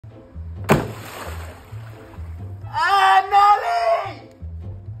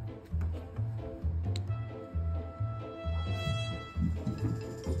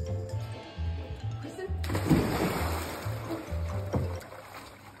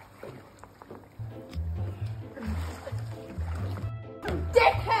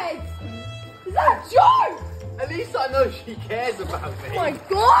joke! At least I know she cares about me. Oh my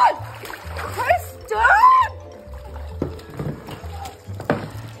God! Kristen!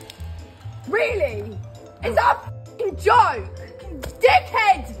 Really? Is that a f***ing joke?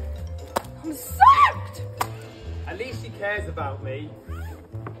 Dickhead! I'm soaked! At least she cares about me.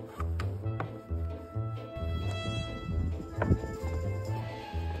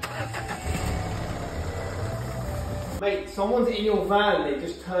 Mate, someone's in your van, they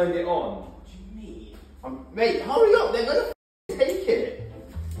just turned it on. What do you mean? Mate, hurry up, they're gonna take it.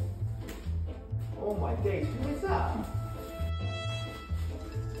 Oh my days, who is that?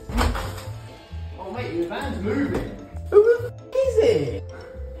 Oh mate, your van's moving. Who the is it?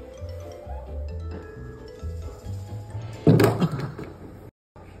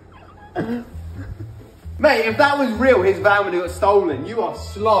 Mate, if that was real, his van would have got stolen. You are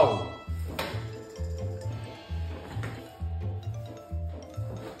slow.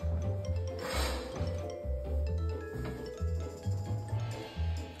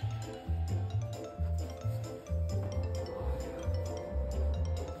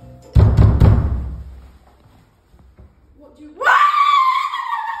 What do you...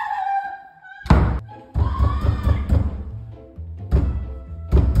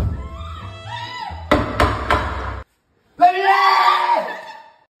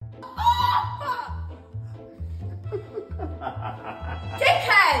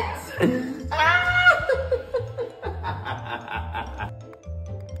 Dickheads!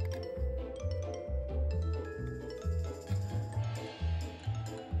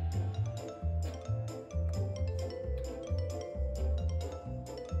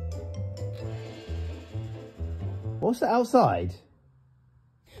 What's that outside?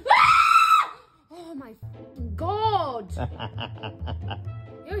 Oh my God!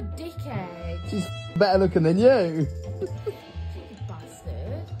 You're a dickhead. She's better looking than you. You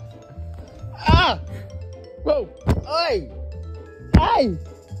bastard. Ah! Whoa! Hey! Hey!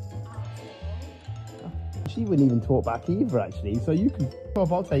 She wouldn't even talk back either, actually. So you can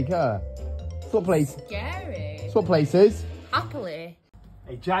off. I'll take her. Swap place. Scary. Swap places. Happily.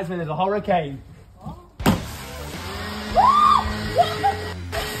 Hey, Jasmine, there's a hurricane. What?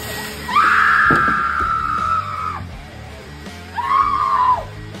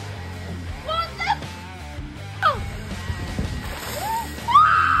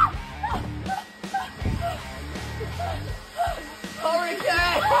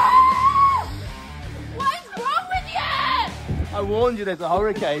 I warned you there's a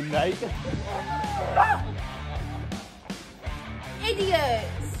hurricane, mate.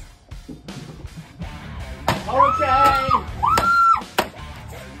 Idiots! Hurricane!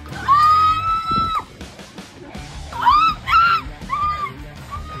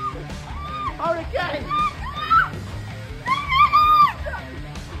 Hurricane!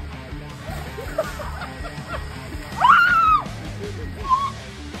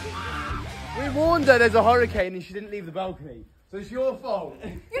 We warned her there's a hurricane and she didn't leave the balcony. So it's your fault. You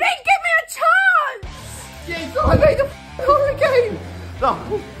didn't give me a chance! Yes, I made a hurricane! No.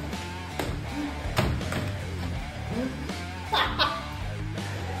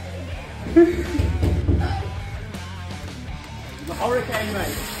 There's a hurricane,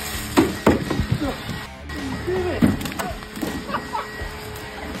 mate.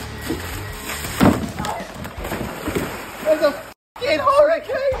 There's a f***ing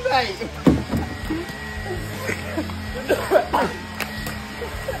hurricane, mate!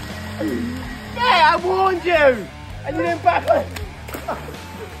 Mate, I warned you! And you didn't back it!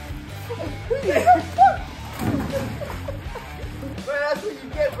 Well, that's what you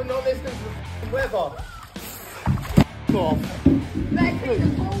get for not listening to the weather. Go on. Mate, it's a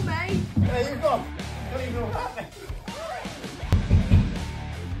ball, mate. There you go. Don't even know what happened.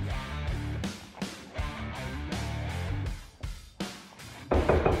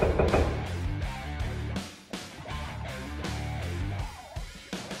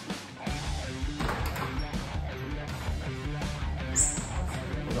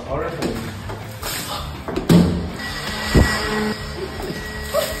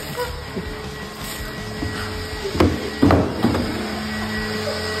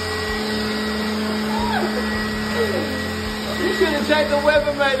 You should have checked the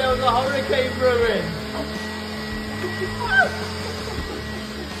weather, mate. There was a hurricane brewing.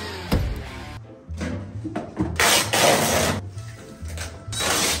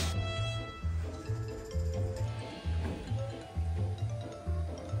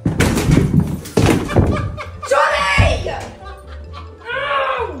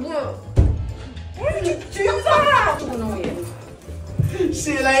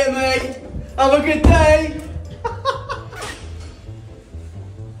 See you later, mate. Have a good day.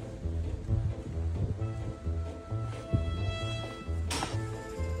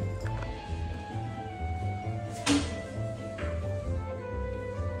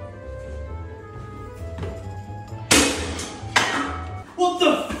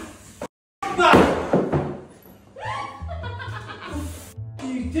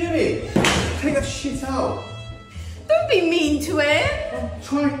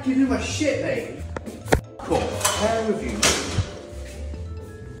 trying to give you my shit, mate. Cool. Where with you?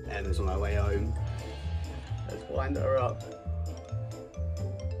 Emma's on her way home. Let's wind her up.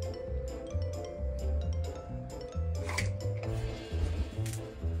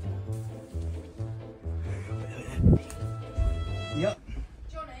 Yep.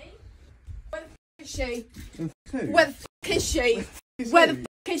 Johnny, where the f is she? Who? Where the f is she? Where the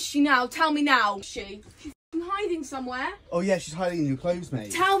f is she now? Tell me now. She's hiding somewhere. Oh yeah, she's hiding in your clothes,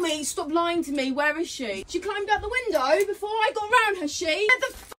 mate. Tell me, stop lying to me. Where is she? She climbed out the window before I got round her, she. Where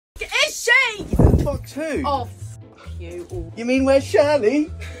the f is she? Where the fuck too? Oh, f you. Oh. You mean where's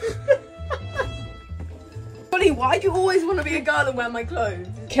Shirley? Johnny, why do you always want to be a girl and wear my clothes?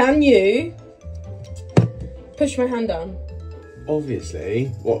 Can you push my hand down? Obviously.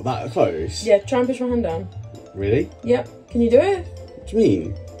 What, that close? Yeah, try and push my hand down. Really? Yep. Can you do it? What do you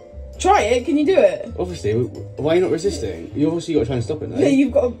mean? Try it. Can you do it? Obviously. Why are you not resisting? You obviously got to try and stop it, though. Yeah,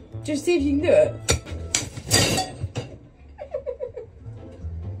 you've got to just see if you can do it.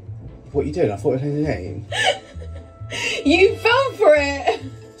 What are you doing? I thought we were playing the game. You fell for it.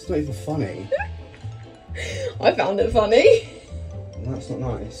 It's not even funny. I found it funny. Well, that's not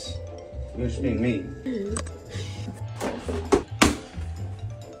nice. You're just being mean.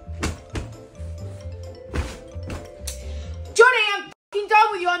 Johnny, I'm f***ing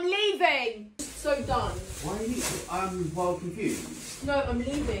done with you. I'm leaving. So done. Why are you? I'm well confused. No, I'm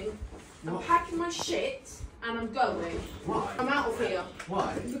leaving. I'm packing my shit and I'm going. Why? I'm out of here.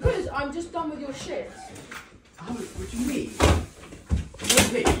 Why? Because I'm just done with your shit. What do you mean?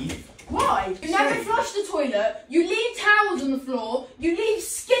 You leave? Why? You never flush the toilet. You leave towels on the floor. You leave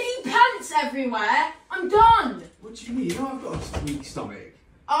skinny pants everywhere. I'm done. What do you mean? You know I've got a weak stomach.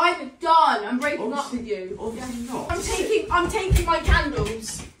 I'm done. I'm breaking up with you. Obviously not. I'm taking my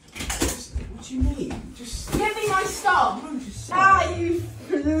candles. What do you mean? Just Give me my stuff. no, just Ah, you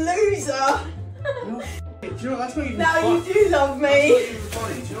loser. No, do you know what? That's not even Now fun. you do love That's not me. even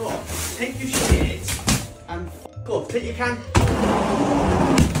funny. Do you know what? Take your shit and f off. Take your candles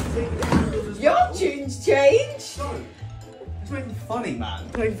as Your well. tune's changed. No. It's not even funny, man.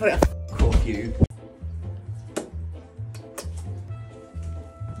 It's not even funny. F off you.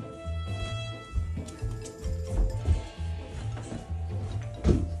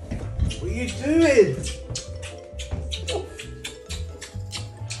 What are you doing?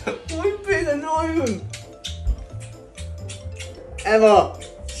 I'm being annoying. Emma,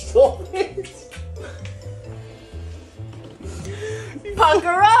 stop it.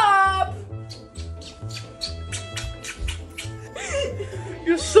 Pucker up.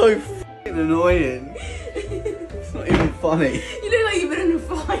 You're so f***ing annoying. It's not even funny. You look like you've been in a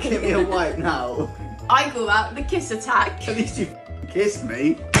fight. Give me a wipe now. I call that the kiss attack. At least you f***ing kissed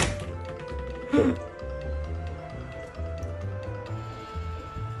me.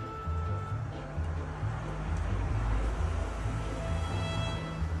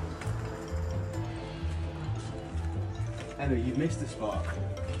 Emma, you've missed the spot.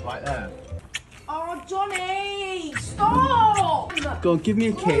 Right there. Oh, Johnny, stop! Go on, give me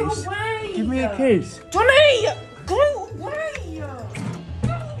a Go kiss. away. Give me a kiss. Johnny, go away!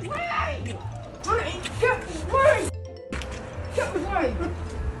 Go away! Johnny, get away! Get away!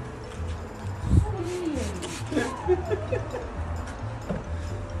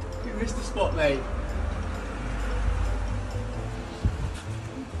 You missed the spot, mate.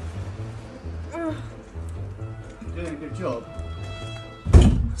 You're doing a good job.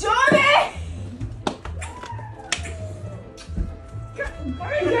 Johnny! Get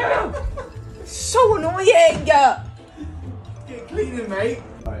away now! So annoying! Get cleaner, mate.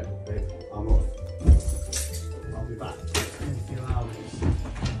 Alright, babe, I'm off. I'll be back in a few hours.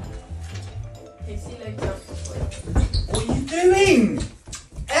 Okay, see you later. What are you doing?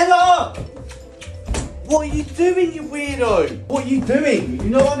 Ella! What are you doing, you weirdo? What are you doing? You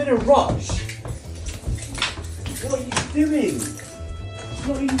know I'm in a rush. What are you doing? It's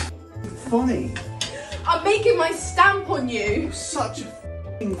not even funny. I'm making my stamp on you. You're such a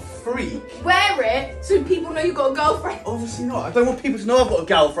f***ing freak. Wear it so people know you've got a girlfriend. Obviously not. I don't want people to know I've got a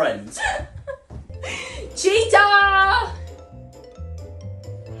girlfriend. Cheetah!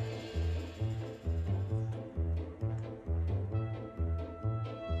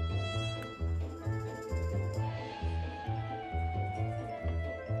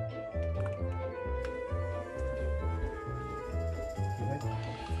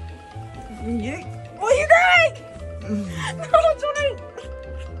 What are you doing? No, Johnny!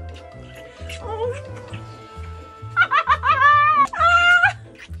 Oh.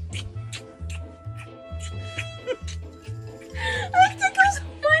 That tickles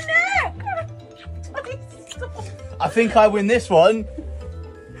my neck! Johnny, stop. I think I win this one.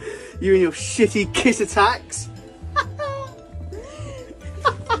 You and your shitty kiss attacks.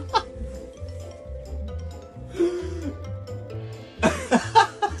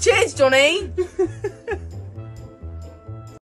 Cheers, Johnny.